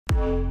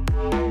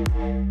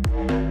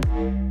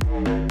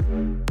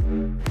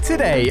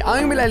Today,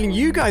 I'm letting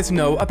you guys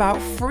know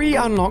about free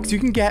unlocks you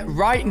can get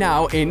right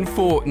now in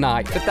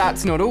Fortnite. But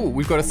that's not all.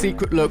 We've got a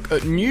secret look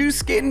at new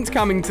skins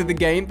coming to the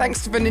game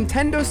thanks to the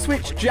Nintendo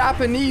Switch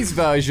Japanese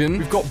version.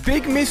 We've got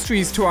big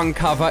mysteries to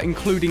uncover,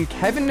 including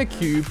Kevin the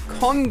Cube,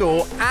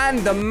 Condor, and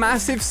the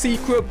massive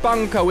secret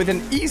bunker with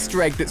an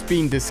Easter egg that's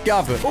been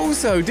discovered.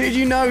 Also, did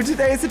you know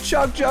today is the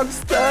Chug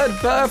Jug's 3rd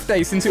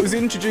birthday since it was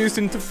introduced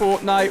into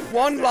Fortnite?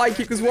 One like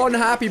equals one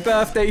happy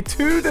birthday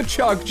to the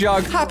Chug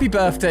Jug. Happy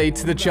birthday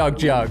to the Chug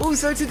Jug.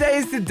 Also, today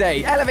is the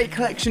day. Elevate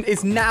Collection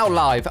is now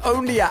live,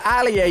 only at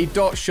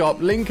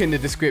allier.shop, link in the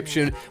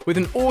description, with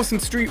an awesome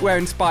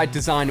streetwear-inspired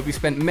design that we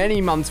spent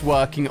many months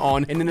working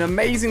on in an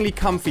amazingly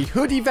comfy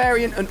hoodie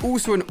variant and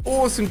also an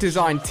awesome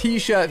design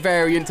t-shirt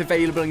variant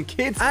available in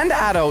kids and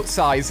adult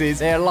sizes.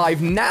 They are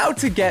live now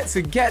to get,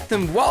 so get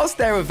them whilst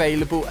they're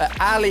available at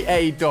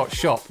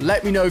allier.shop.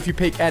 Let me know if you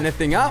pick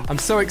anything up. I'm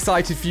so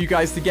excited for you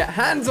guys to get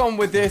hands-on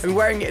with this. I'm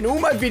wearing it in all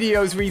my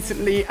videos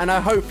recently, and I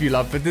hope you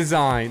love the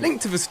design.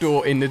 Link to the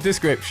store in the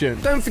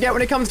description. Don't forget,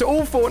 when it comes to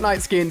all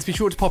Fortnite skins, be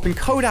sure to pop in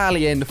code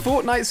Allier in the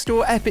Fortnite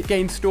store, Epic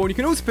Games store, and you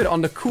can also put it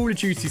on the Call of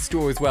Duty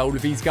store as well. All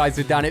of these guys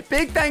have done it.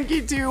 Big thank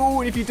you to you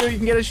all, and if you do, you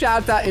can get a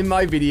shout out in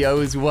my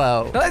video as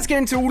well. Now let's get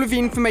into all of the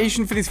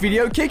information for this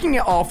video, kicking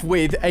it off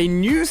with a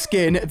new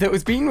skin that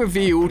was being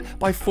revealed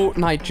by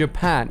Fortnite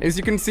Japan. As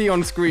you can see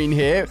on screen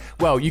here,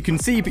 well, you can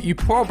see, but you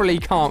probably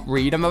can't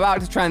read. I'm about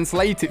to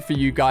translate it for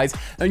you guys.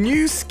 A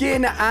new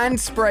skin and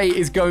spray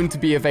is going to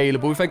be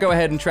available. If I go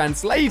ahead and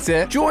translate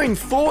it, join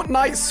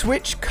Fortnite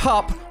Switch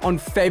Cup on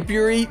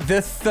February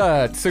the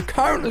 3rd. So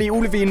currently,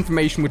 all of the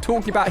information we're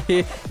talking about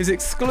here is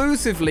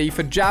exclusively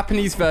for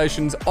Japanese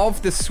versions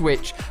of the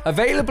Switch,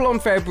 available on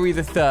February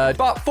the 3rd.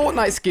 But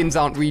Fortnite skins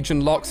aren't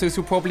region locked, so this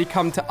will probably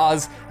come to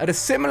us at a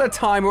similar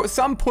time or at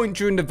some point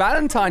during the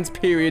Valentine's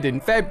period in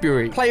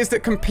February. Players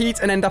that compete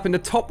and end up in the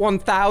top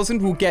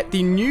 1,000 will get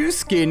the new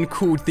skin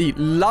called the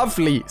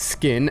Lovely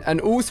skin, and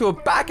also a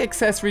back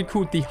accessory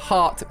called the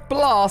Heart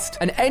Blast.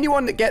 And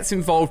anyone that gets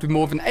involved with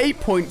more than 8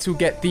 points will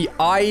get the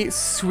Eye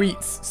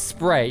Sweets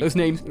spray. Those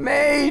names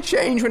may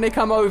change when they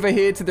come over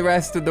here to the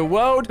rest of the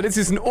world, but this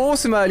is an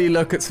awesome early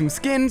look at some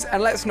skins.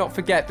 And let's not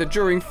forget that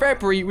during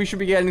February, we should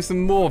be getting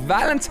some more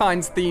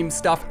Valentine's themed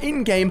stuff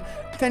in-game,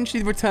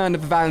 potentially the return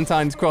of the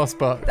Valentine's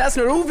crossbow. That's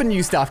not all the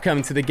new stuff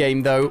coming to the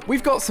game, though.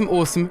 We've got some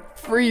awesome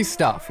free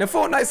stuff. Now,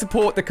 Fortnite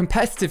support the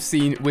competitive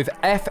scene with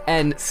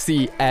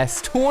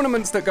FNCS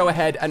tournaments that go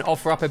ahead and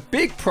offer up a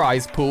big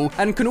prize pool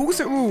and can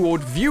also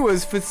reward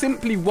viewers for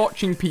simply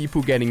watching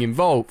people getting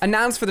involved.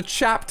 Announced for the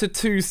Chapter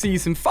 2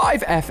 Season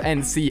 5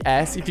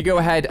 FNCS, if you go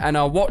ahead and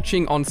are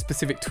watching on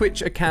specific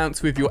Twitch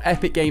accounts with your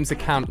Epic Games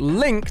account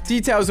linked,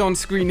 details on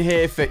screen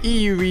here for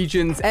EU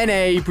regions,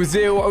 NA,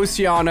 Brazil,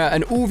 Oceania,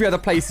 and all the other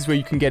places where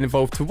you can get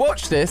involved to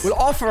watch this, will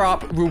offer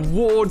up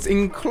rewards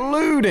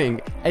including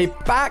a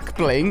back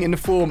bling in the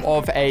form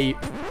of a,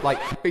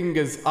 like,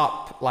 fingers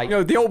up, like, you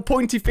know, the old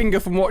pointy finger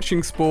from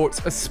watching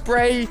sports, a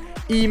spray,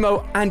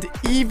 emote, and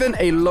even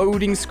a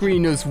loading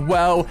screen as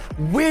well,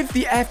 with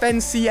the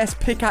FNCS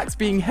pickaxe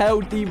being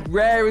held the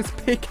rarest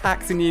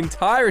pickaxe in the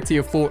entirety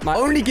of Fortnite,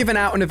 only given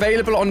out and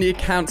available on the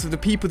accounts of the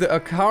people that are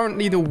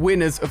currently the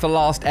winners of the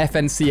last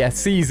FNCS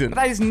season. But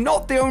that is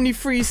not the only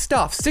free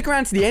stuff. Stick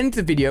around to the end of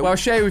the video where I'll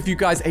share with you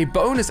guys a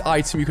bonus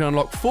item you can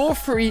unlock for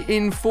free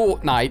in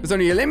Fortnite. There's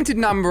only a limited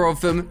number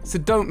of them, so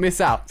don't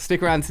miss out.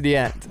 Stick around to the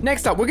end.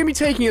 Next up, we're going to be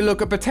taking a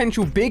look at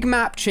potential big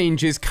map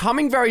changes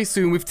coming very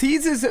soon, with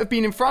teasers that have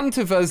been in front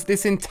of us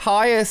this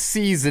entire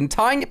season,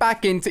 tying it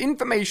back into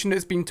information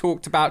that's been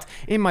talked about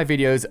in my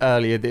videos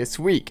earlier this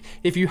week.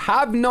 If you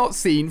have not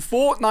seen,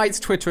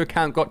 Fortnite's Twitter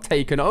account got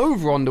taken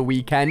over on the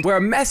weekend, where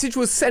a message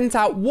was sent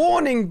out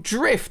warning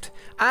Drift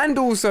and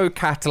also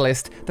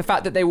Catalyst the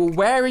fact that they were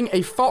wearing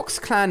a Fox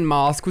Clan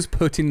mask was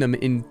putting them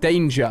in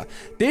danger.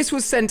 This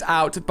was sent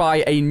out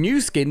by a new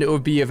skin that will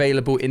be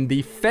available in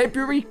the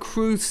February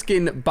crew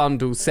skin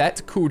bundle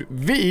set called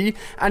V,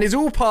 and is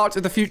all part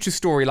of the future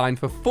storyline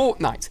for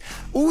Fortnite.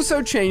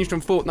 Also changed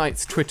on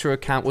Fortnite's Twitter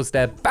account was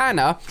their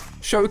banner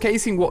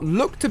showcasing what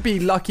looked to be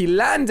Lucky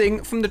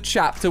Landing from the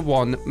Chapter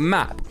 1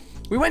 map.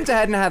 We went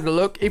ahead and had a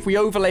look. If we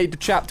overlaid the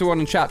Chapter 1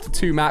 and Chapter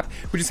 2 map,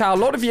 which is how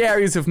a lot of the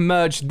areas have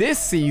merged this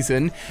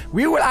season,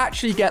 we will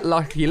actually get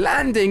Lucky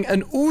Landing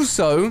and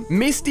also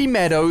Misty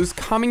Meadows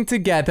coming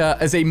together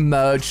as a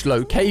merged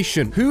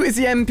location. Who is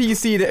the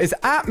NPC that is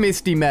at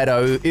Misty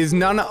Meadows is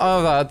none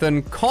other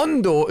than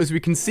Condor, as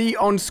we can see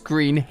on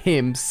screen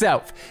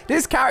himself.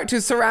 This character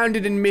is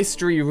surrounded in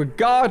mystery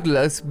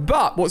regardless,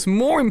 but what's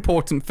more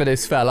important for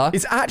this fella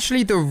is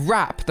actually the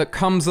wrap that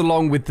comes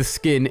along with the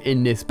skin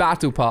in this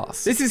battle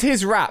pass. This is his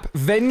his rap,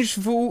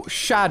 Vengeful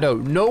Shadow.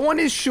 No one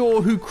is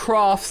sure who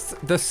crafts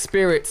the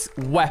spirit's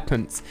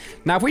weapons.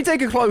 Now, if we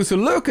take a closer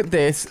look at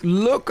this,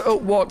 look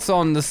at what's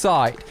on the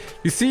side.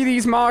 You see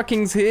these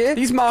markings here?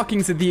 These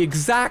markings are the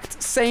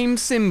exact same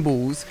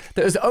symbols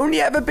that has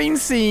only ever been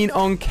seen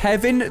on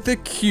Kevin the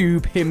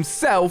Cube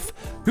himself,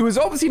 who has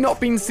obviously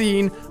not been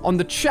seen on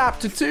the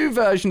Chapter 2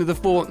 version of the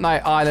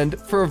Fortnite Island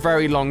for a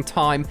very long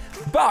time,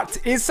 but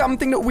is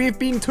something that we've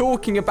been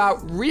talking about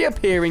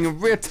reappearing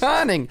and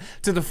returning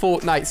to the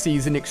Fortnite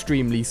season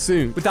extremely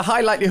soon. With the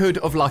high likelihood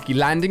of Lucky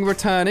Landing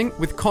returning,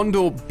 with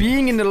Condor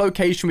being in the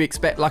location we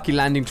expect Lucky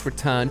Landing to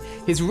return,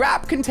 his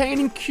rap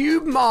containing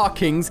cube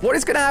markings, what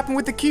is going to happen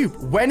with the cube?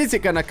 When is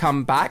it going to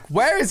come back?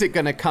 Where is it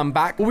going to come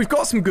back? Well, we've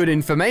got some good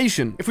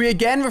information. If we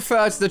again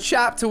refer to the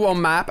Chapter 1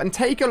 map and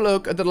take a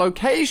look at the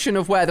location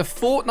of where the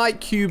Fortnite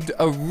Cube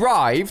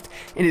arrived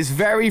in its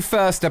very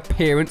first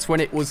appearance, when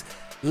it was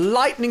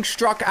lightning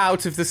struck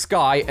out of the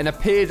sky and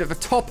appeared at the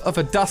top of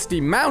a dusty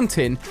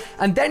mountain,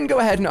 and then go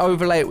ahead and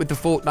overlay it with the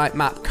Fortnite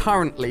map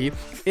currently,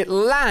 it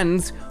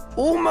lands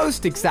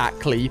almost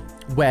exactly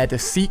where the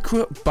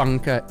secret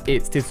bunker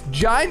is. This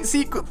giant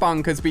secret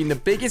bunker has been the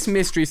biggest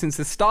mystery since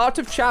the start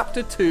of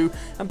Chapter 2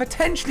 and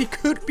potentially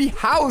could be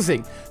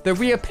housing the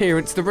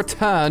reappearance, the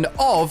return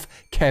of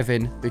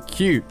Kevin the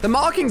Cube. The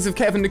markings of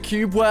Kevin the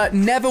Cube were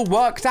never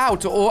worked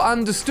out or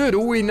understood.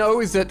 All we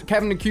know is that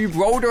Kevin the Cube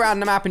rolled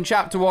around the map in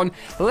Chapter 1,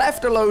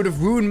 left a load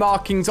of rune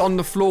markings on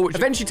the floor, which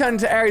eventually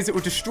turned into areas that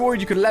were destroyed.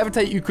 You could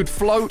levitate, you could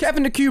float.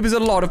 Kevin the Cube is a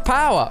lot of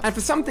power. And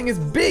for something as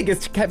big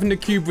as Kevin the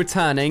Cube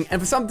returning,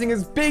 and for something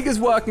as big as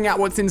working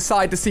out what's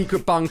inside the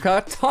secret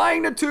bunker,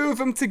 tying the two of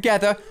them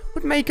together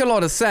would make a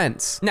lot of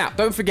sense. Now,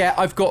 don't forget,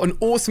 I've got an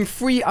awesome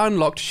free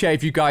unlock to share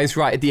with you guys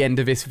right at the end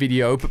of this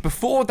video, but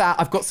before that,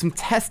 I've got some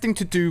testing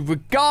to do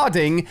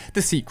regarding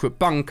the secret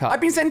bunker.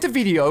 I've been sent a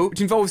video which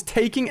involves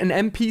taking an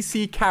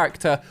NPC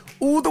character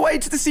all the way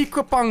to the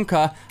secret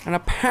bunker and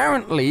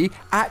apparently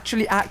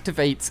actually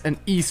activates an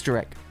Easter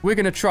egg. We're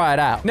going to try it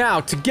out. Now,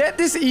 to get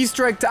this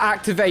Easter egg to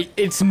activate,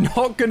 it's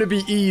not going to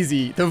be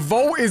easy. The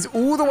vault is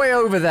all the way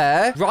over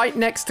there, right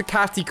next to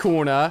Catty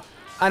Corner,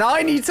 and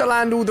I need to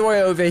land all the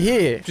way over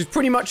here, which is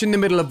pretty much in the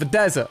middle of the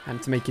desert.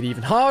 And to make it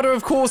even harder,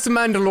 of course, the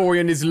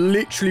Mandalorian is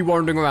literally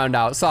wandering around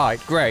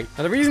outside. Great.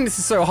 Now, the reason this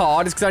is so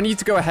hard is because I need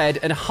to go ahead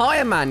and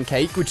hire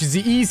Mancake, which is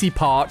the easy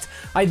part.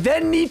 I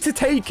then need to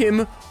take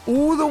him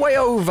all the way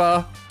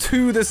over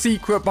to the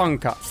secret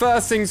bunker.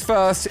 First things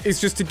first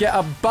is just to get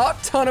a butt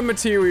ton of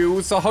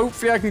materials, so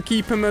hopefully I can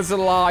keep him as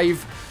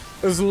alive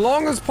as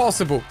long as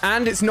possible.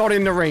 And it's not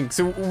in the ring,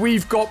 so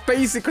we've got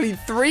basically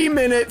 3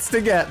 minutes to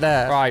get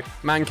there. Right,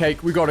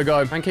 Mancake, we gotta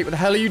go. Mancake, what the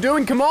hell are you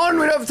doing? Come on,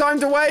 we don't have time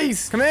to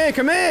waste. Come here,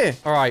 come here.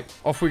 All right,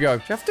 off we go.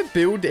 Do you have to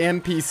build the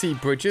NPC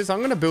bridges?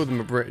 I'm gonna build him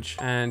a bridge.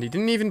 And he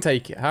didn't even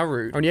take it. How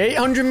rude. Only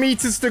 800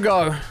 meters to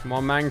go. Come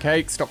on,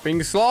 Mancake, stop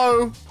being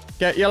slow.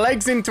 Get your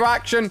legs into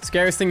action.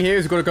 Scariest thing here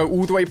is we've got to go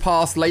all the way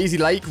past Lazy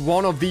Lake,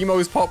 one of the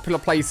most popular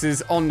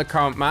places on the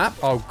current map.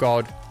 Oh,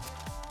 God.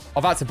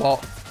 Oh, that's a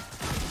bot.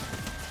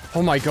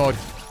 Oh, my God.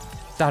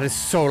 That is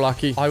so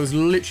lucky. I was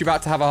literally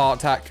about to have a heart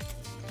attack.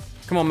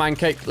 Come on,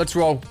 Mancake. Let's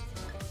roll.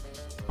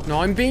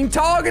 No, I'm being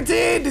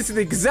targeted. This is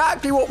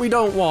exactly what we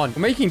don't want.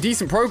 We're making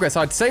decent progress.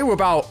 I'd say we're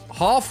about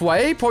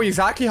halfway. Probably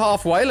exactly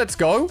halfway. Let's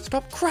go.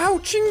 Stop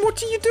crouching.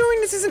 What are you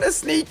doing? This isn't a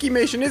sneaky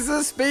mission. This is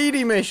a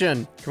speedy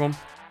mission. Come on.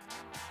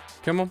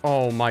 Come on.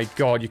 Oh my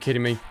God, you're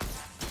kidding me.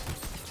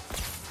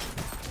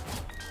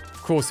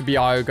 Of course it'd be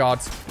IO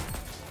guards.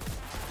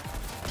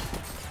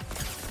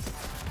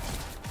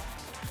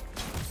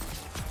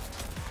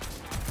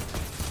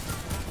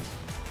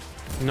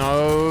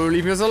 No,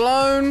 leave us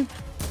alone.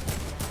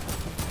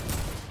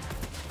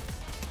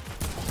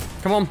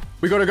 Come on,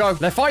 we gotta go.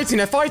 They're fighting,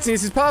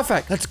 this is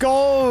perfect. Let's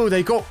go.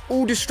 They got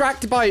all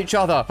distracted by each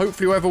other.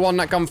 Hopefully whoever won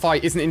that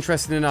gunfight isn't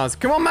interested in us.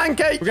 Come on,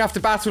 Mancake. We're gonna have to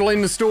battle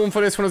in the storm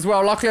for this one as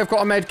well. Luckily, I've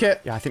got a med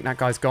kit. Yeah, I think that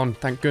guy's gone,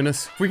 thank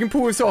goodness. If we can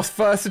pull this off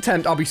first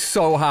attempt, I'll be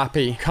so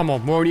happy. Come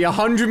on, we're only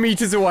 100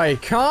 meters away.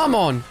 Come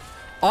on.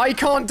 I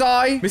can't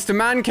die. Mr.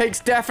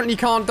 Mancakes definitely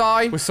can't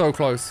die. We're so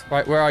close.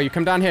 Right, where are you?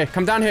 Come down here.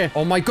 Come down here.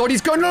 Oh my God,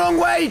 he's going a long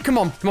way. Come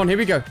on. Come on, here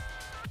we go.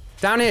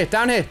 Down here,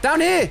 down here,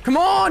 down here. Come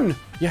on.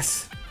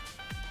 Yes.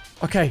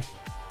 Okay.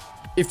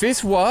 If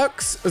this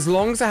works, as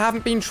long as I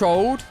haven't been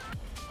trolled,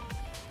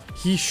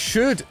 he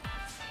should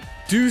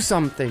do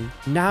something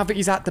now that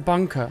he's at the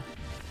bunker.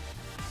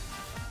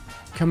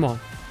 Come on.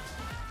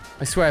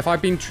 I swear, if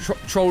I've been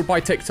trolled by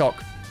TikTok.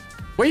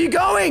 Where are you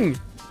going?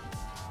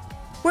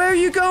 Where are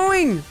you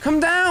going? Come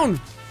down.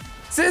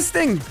 It's this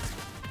thing.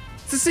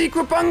 It's a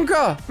secret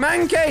bunker.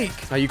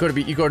 Mancake. No, you gotta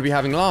be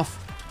having a laugh.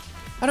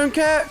 I don't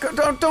care.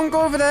 Don't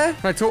go over there.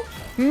 Can I talk?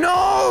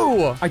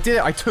 No! I did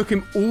it. I took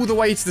him all the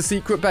way to the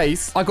secret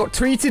base. I got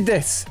tweeted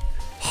this.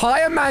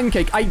 Hire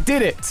Mancake. I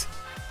did it.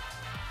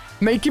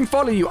 Make him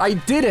follow you. I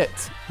did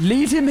it.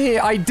 Lead him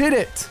here. I did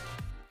it.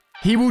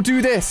 He will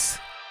do this.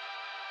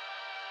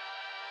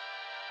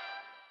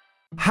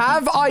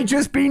 Have I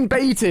just been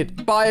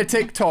baited by a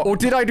TikTok? Or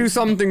did I do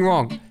something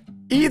wrong?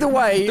 Either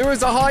way, there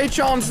is a high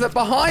chance that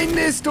behind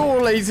this door,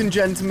 ladies and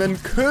gentlemen,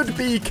 could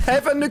be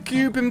Kevin the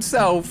Cube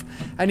himself.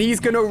 And he's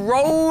going to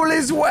roll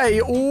his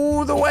way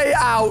all the way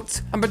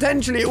out and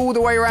potentially all the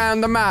way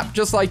around the map,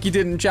 just like he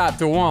did in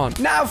Chapter 1.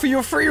 Now, for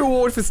your free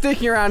reward for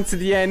sticking around to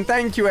the end,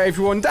 thank you,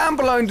 everyone. Down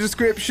below in the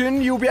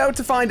description, you'll be able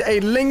to find a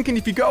link. And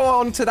if you go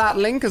on to that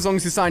link, as long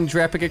as you sign into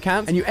your Epic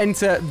account, and you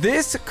enter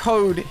this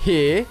code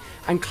here,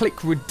 and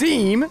click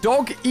redeem,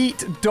 dog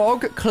eat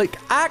dog, click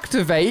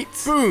activate,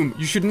 boom,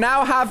 you should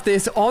now have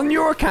this on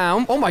your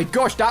account. Oh my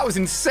gosh, that was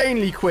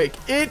insanely quick.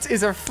 It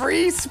is a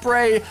free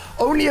spray,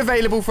 only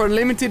available for a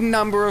limited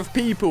number of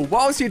people.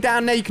 Whilst you're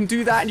down there, you can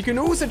do that, and you can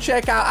also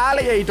check out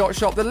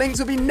allier.shop. The links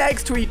will be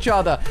next to each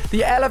other.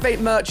 The Elevate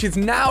merch is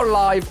now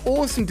live.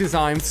 Awesome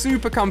design,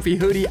 super comfy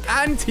hoodie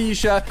and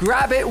t-shirt.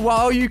 Grab it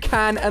while you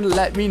can and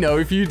let me know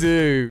if you do.